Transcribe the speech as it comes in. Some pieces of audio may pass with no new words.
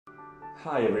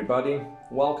Hi everybody,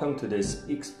 welcome to this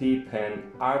Xp-pen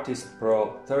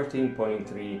ArtistPro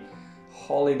 13.3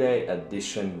 Holiday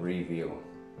Edition review.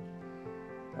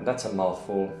 And that's a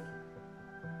mouthful.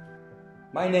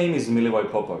 My name is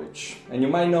Milivoje Popovic, and you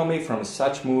might know me from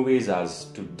such movies as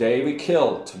Today We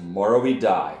Kill, Tomorrow We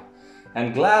Die,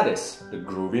 and Gladys, the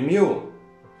Groovy Mule.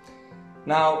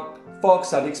 Now,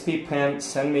 folks at Xp-pen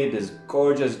sent me this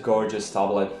gorgeous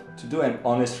tablet to do an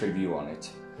honest review on it.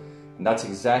 And that's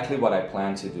exactly what I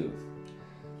plan to do.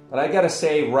 But I gotta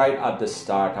say right at the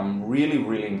start, I'm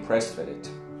really impressed with it.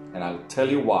 And I'll tell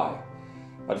you why.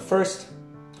 But first,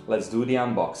 let's do the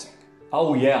unboxing.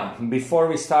 Oh yeah, before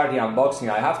we start the unboxing,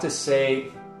 I have to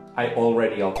say I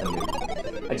already opened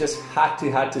it. I just had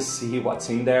to see what's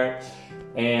in there.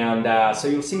 And so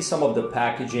you'll see some of the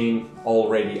packaging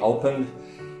already opened.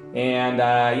 And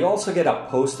you also get a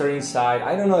poster inside.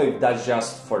 I don't know if that's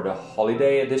just for the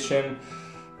holiday edition.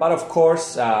 But of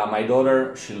course, my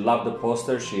daughter, she loved the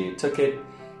poster, she took it,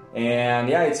 and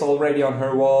yeah, it's already on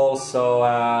her wall, so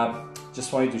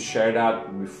just wanted to share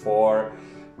that before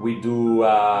we do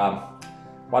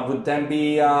what would then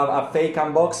be a fake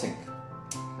unboxing.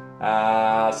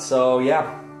 So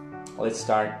yeah, let's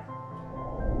start.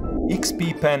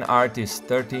 Xp-pen Artist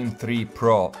 13.3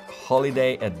 Pro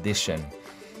Holiday Edition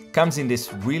comes in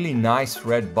this really nice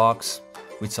red box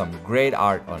with some great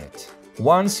art on it.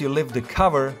 Once you lift the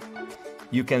cover,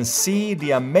 you can see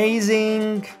the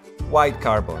amazing white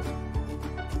cardboard.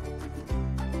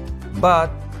 But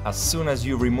as soon as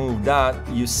you remove that,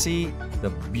 you see the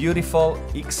beautiful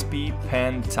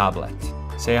Xp-pen tablet.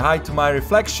 Say hi to my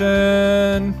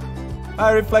reflection!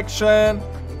 Hi, reflection!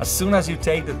 As soon as you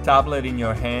take the tablet in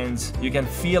your hands, you can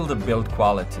feel the build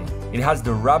quality. It has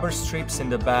the rubber strips in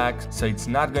the back, so it's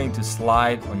not going to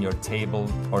slide on your table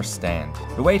or stand.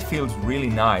 The weight feels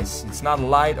really nice. It's not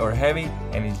light or heavy,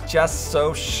 and it's just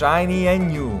so shiny and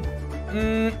new.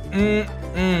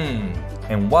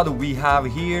 And what do we have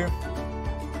here?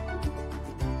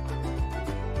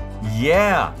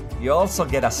 Yeah, you also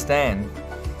get a stand.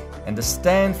 And the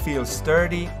stand feels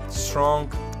sturdy, strong,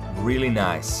 really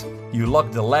nice. You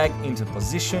lock the leg into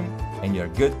position and you're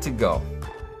good to go.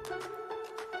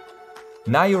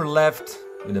 Now you're left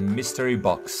with a mystery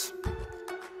box.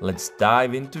 Let's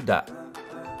dive into that.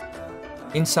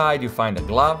 Inside you find a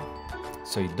glove,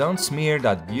 so you don't smear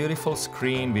that beautiful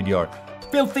screen with your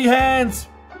filthy hands.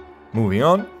 Moving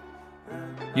on,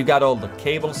 you got all the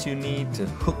cables you need to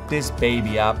hook this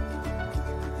baby up,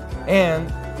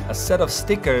 and a set of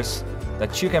stickers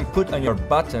that you can put on your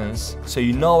buttons so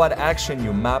you know what action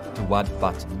you map to what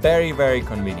button. Very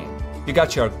convenient. You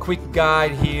got your quick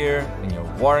guide here and your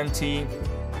warranty,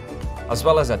 as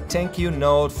well as a thank you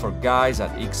note for guys at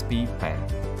Xp-pen.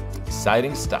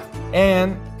 Exciting stuff.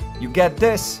 And you get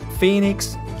this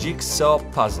Phoenix Jigsaw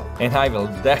Puzzle, and I will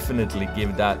definitely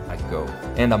give that a go.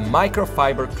 And a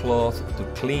microfiber cloth to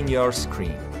clean your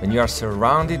screen when you are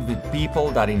surrounded with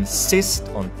people that insist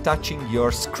on touching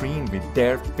your screen with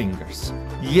their fingers.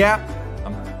 Yeah,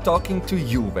 I'm talking to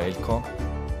you, Veljko.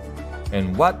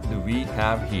 And what do we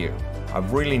have here? A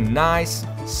really nice,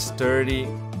 sturdy,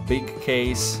 big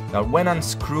case that when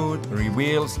unscrewed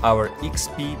reveals our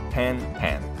Xp-pen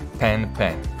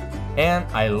pen. And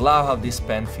I love how this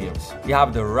pen feels. You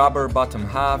have the rubber bottom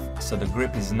half, so the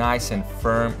grip is nice and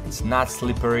firm, it's not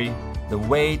slippery. The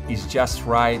weight is just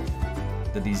right.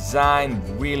 The design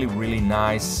really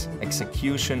nice,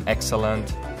 execution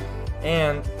excellent,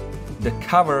 and the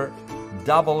cover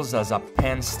doubles as a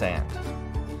pen stand.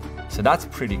 So that's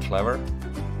pretty clever.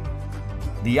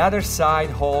 The other side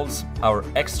holds our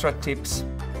extra tips,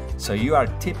 so you are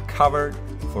tip covered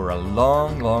for a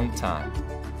long time.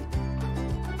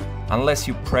 Unless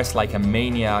you press like a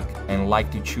maniac and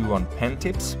like to chew on pen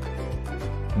tips.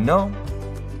 No,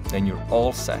 then you're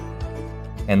all set.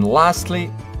 And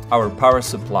lastly, our power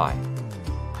supply.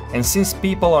 And since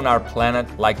people on our planet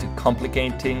like to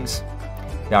complicate things,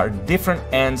 there are different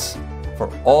ends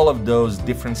for all of those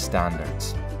different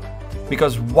standards.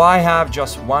 Because why have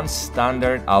just one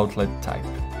standard outlet type?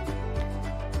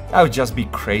 That would just be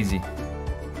crazy,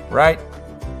 right?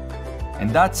 And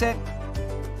that's it.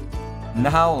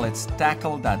 Now let's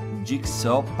tackle that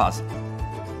jigsaw puzzle.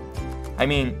 I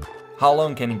mean, how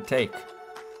long can it take?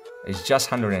 It's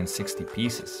just 160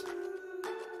 pieces.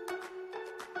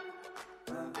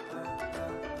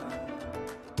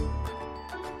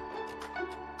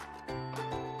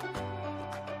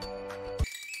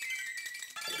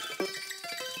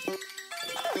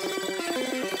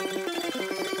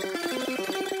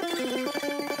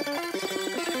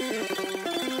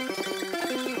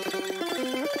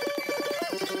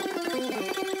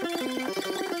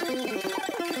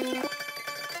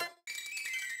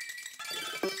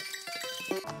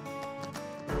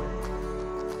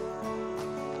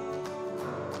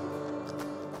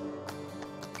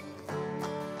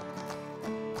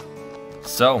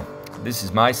 So, this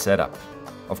is my setup.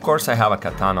 Of course I have a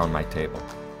katana on my table.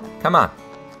 Come on!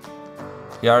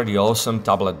 Here are the awesome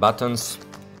tablet buttons.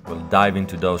 We'll dive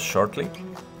into those shortly.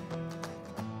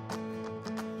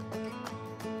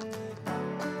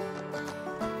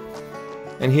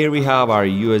 And here we have our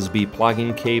USB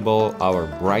plug-in cable, our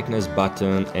brightness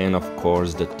button, and of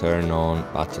course the turn on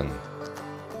button.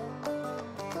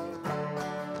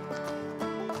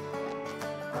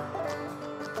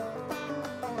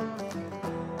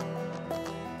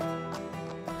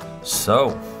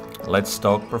 So, let's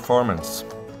talk performance.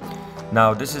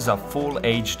 Now this is a full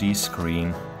HD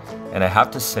screen, and I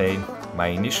have to say my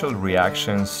initial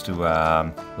reactions to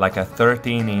like a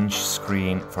 13-inch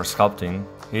screen for sculpting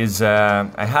is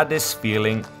I had this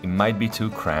feeling it might be too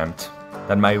cramped,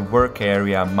 that my work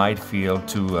area might feel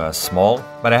too small,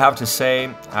 but I have to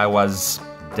say I was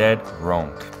dead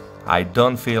wrong. I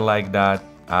don't feel like that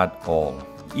at all.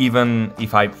 Even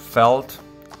if I felt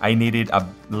I needed a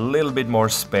little bit more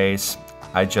space,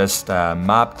 I just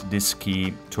mapped this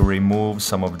key to remove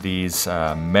some of these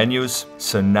menus,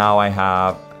 so now I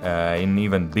have an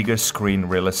even bigger screen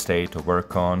real estate to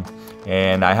work on,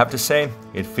 and I have to say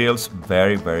it feels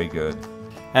very good.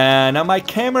 Now my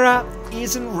camera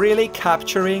isn't really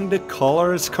capturing the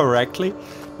colors correctly,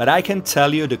 but I can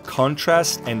tell you the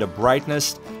contrast and the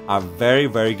brightness are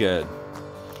very good.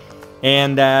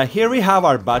 And here we have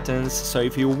our buttons, so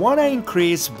if you want to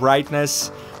increase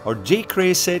brightness or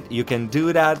decrease it, you can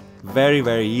do that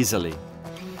very easily.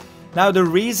 Now the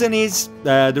reason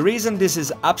this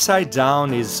is upside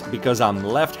down is because I'm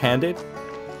left-handed,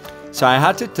 so I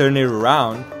had to turn it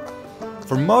around.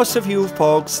 For most of you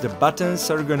folks, the buttons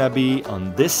are gonna be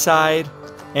on this side,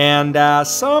 and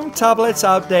some tablets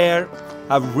out there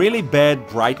have really bad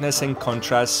brightness and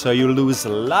contrast, so you lose a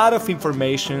lot of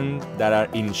information that are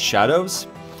in shadows.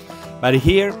 But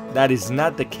here, that is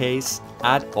not the case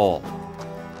at all.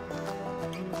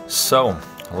 So,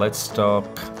 let's talk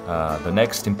the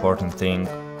next important thing,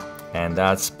 and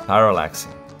that's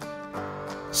parallaxing.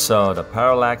 So the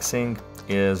parallaxing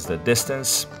is the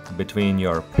distance between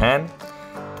your pen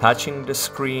touching the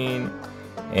screen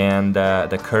and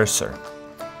the cursor.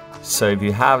 So if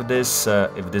you have this,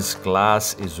 if this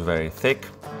glass is very thick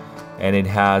and it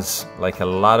has like a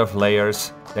lot of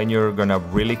layers, then you're gonna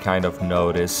really kind of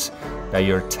notice that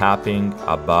you're tapping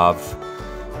above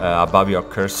your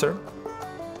cursor.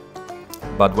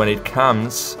 But when it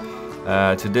comes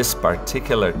to this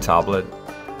particular tablet,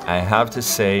 I have to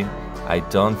say I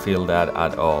don't feel that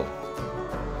at all.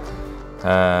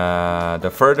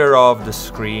 The further off the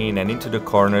screen and into the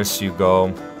corners you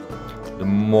go, the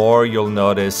more you'll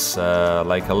notice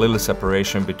like a little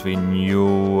separation between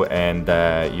you and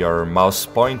your mouse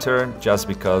pointer, just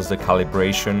because the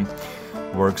calibration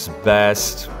works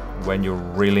best when you're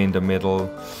really in the middle.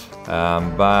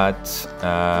 But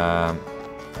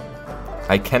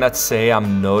I cannot say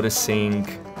I'm noticing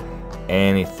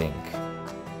anything.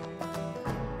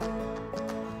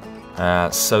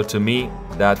 So to me,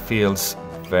 that feels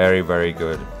very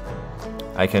good.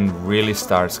 I can really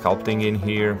start sculpting in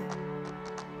here.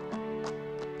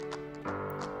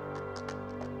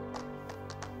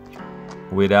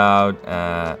 Without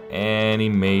any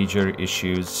major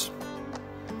issues,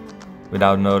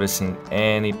 without noticing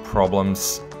any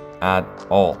problems at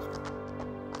all.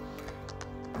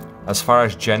 As far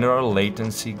as general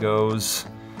latency goes,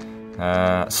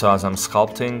 so as I'm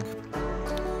sculpting,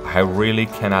 I really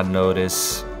cannot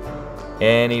notice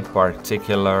any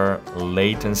particular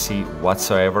latency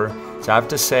whatsoever. So I have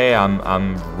to say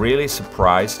I'm really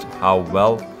surprised how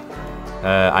well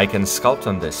I can sculpt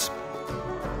on this.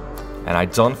 And I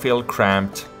don't feel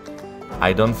cramped.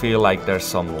 I don't feel like there's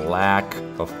some lack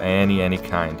of any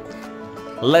kind.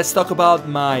 Let's talk about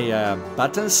my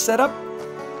button setup.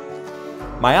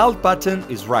 My Alt button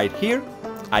is right here.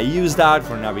 I use that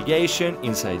for navigation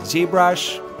inside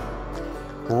ZBrush.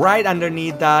 Right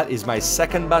underneath that is my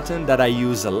second button that I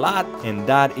use a lot, and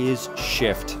that is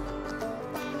Shift.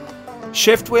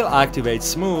 Shift will activate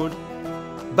smooth,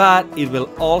 but it will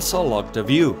also lock the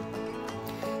view.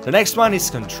 The next one is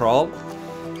Control.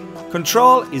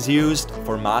 Control is used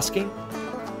for masking,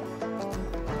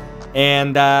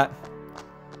 and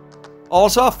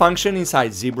also a function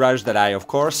inside ZBrush that I of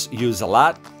course use a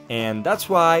lot, and that's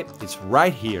why it's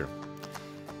right here.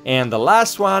 And the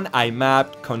last one, I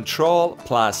mapped Control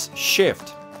plus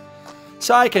Shift,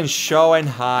 so I can show and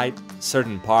hide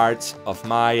certain parts of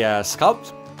my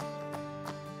sculpt.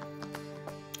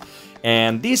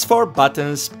 And these 4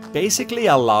 buttons basically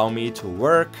allow me to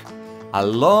work a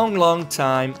long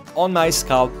time on my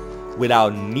sculpt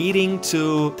without needing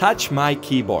to touch my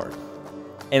keyboard.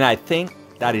 And I think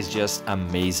that is just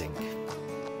amazing.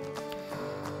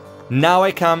 Now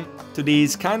I come to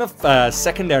these kind of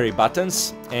secondary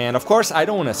buttons, and of course I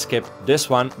don't want to skip this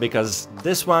one because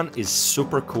this one is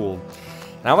super cool.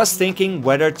 And I was thinking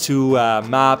whether to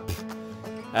map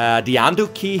the undo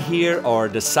key here or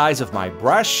the size of my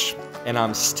brush, and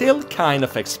I'm still kind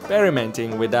of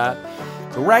experimenting with that.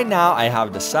 But right now I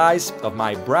have the size of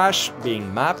my brush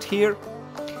being mapped here,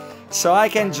 so I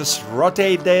can just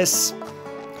rotate this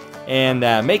and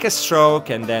make a stroke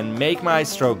and then make my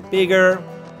stroke bigger,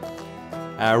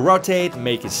 rotate,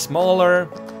 make it smaller,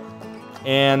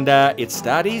 and it's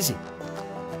that easy.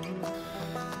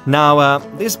 Now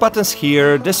these buttons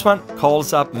here, this one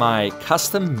calls up my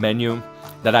custom menu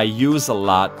that I use a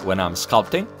lot when I'm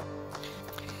sculpting.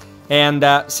 And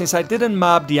since I didn't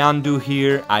map the undo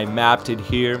here, I mapped it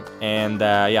here, and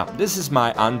yeah, this is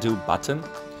my undo button.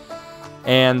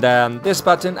 And this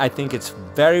button, I think it's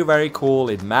very cool.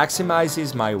 It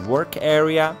maximizes my work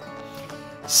area.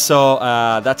 So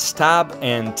that's tab,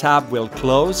 and tab will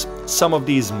close some of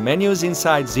these menus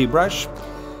inside ZBrush.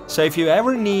 So if you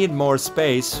ever need more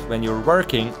space when you're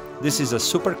working, this is a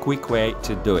super quick way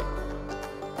to do it.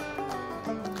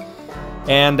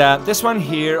 And this one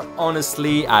here,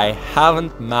 honestly, I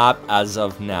haven't mapped as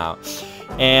of now.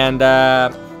 And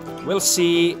we'll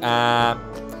see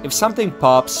if something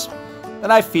pops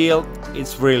that I feel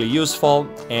it's really useful,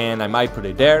 and I might put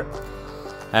it there.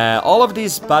 All of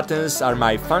these buttons are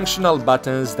my functional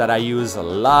buttons that I use a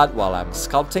lot while I'm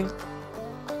sculpting.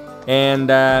 And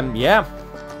yeah,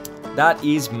 that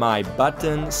is my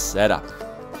button setup.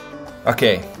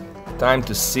 Okay, time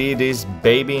to see this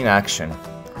baby in action.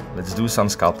 Let's do some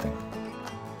sculpting.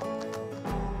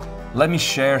 Let me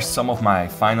share some of my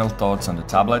final thoughts on the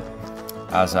tablet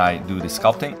as I do the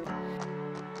sculpting.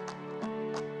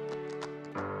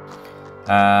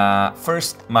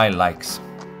 First, my likes.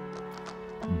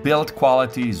 Build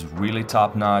quality is really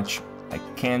top notch. I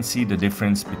can't see the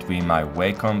difference between my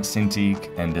Wacom Cintiq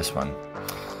and this one.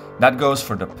 That goes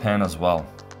for the pen as well.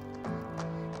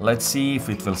 Let's see if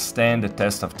it will stand the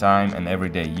test of time and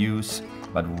everyday use,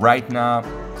 but right now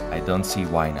I don't see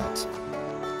why not.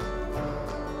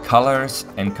 Colors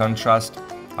and contrast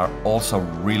are also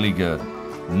really good.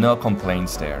 No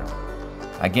complaints there.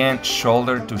 Again,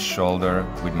 shoulder to shoulder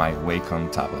with my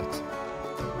Wacom tablet.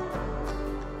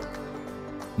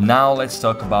 Now let's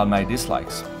talk about my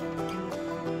dislikes.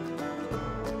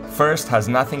 First, has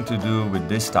nothing to do with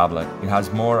this tablet. It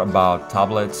has more about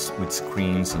tablets with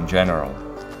screens in general,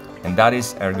 and that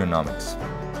is ergonomics.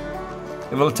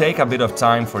 It will take a bit of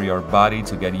time for your body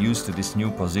to get used to this new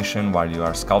position while you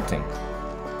are sculpting.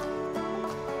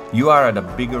 You are at a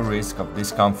bigger risk of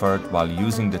discomfort while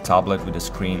using the tablet with a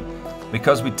screen,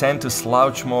 because we tend to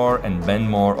slouch more and bend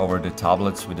more over the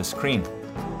tablets with a screen.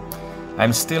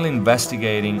 I'm still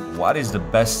investigating what is the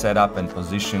best setup and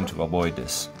position to avoid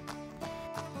this.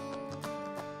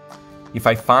 If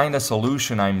I find a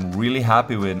solution I'm really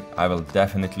happy with, I will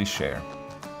definitely share.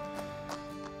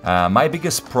 My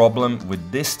biggest problem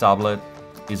with this tablet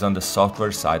is on the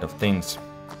software side of things.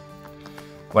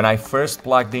 When I first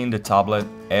plugged in the tablet,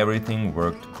 everything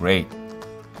worked great.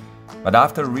 But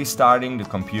after restarting the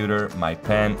computer, my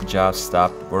pen just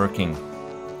stopped working.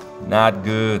 Not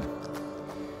good.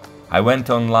 I went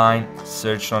online,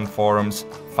 searched on forums,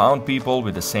 found people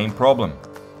with the same problem.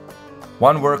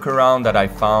 One workaround that I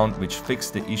found which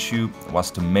fixed the issue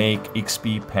was to make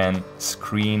Xp-pen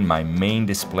screen my main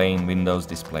display in Windows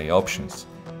display options.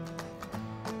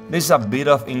 This is a bit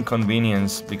of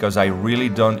inconvenience because I really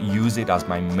don't use it as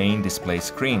my main display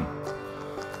screen.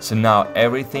 So now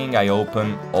everything I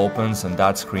open opens on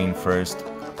that screen first,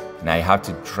 and I have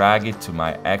to drag it to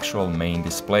my actual main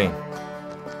display.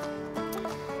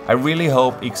 I really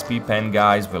hope Xp-pen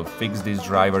guys will fix this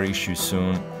driver issue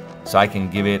soon, so I can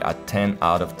give it a 10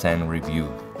 out of 10 review.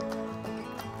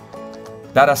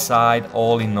 That aside,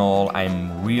 all in all,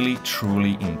 I'm really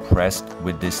truly impressed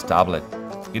with this tablet.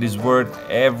 It is worth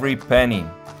every penny.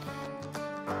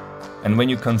 And when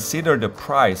you consider the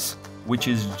price, which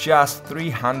is just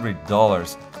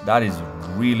 $300, that is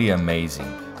really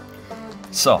amazing.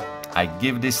 So, I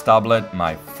give this tablet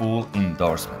my full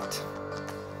endorsement.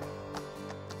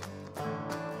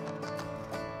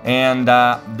 And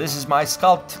this is my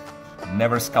sculpt.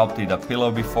 Never sculpted a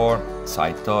pillow before, so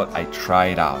I thought I'd try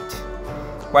it out.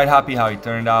 Quite happy how it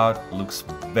turned out, looks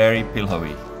very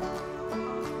pillowy.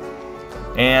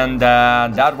 And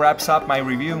that wraps up my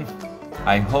review.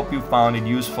 I hope you found it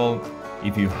useful.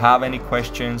 If you have any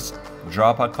questions,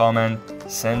 drop a comment,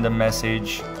 send a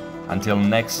message. Until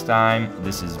next time,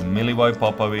 this is Milivoje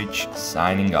Popovic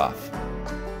signing off.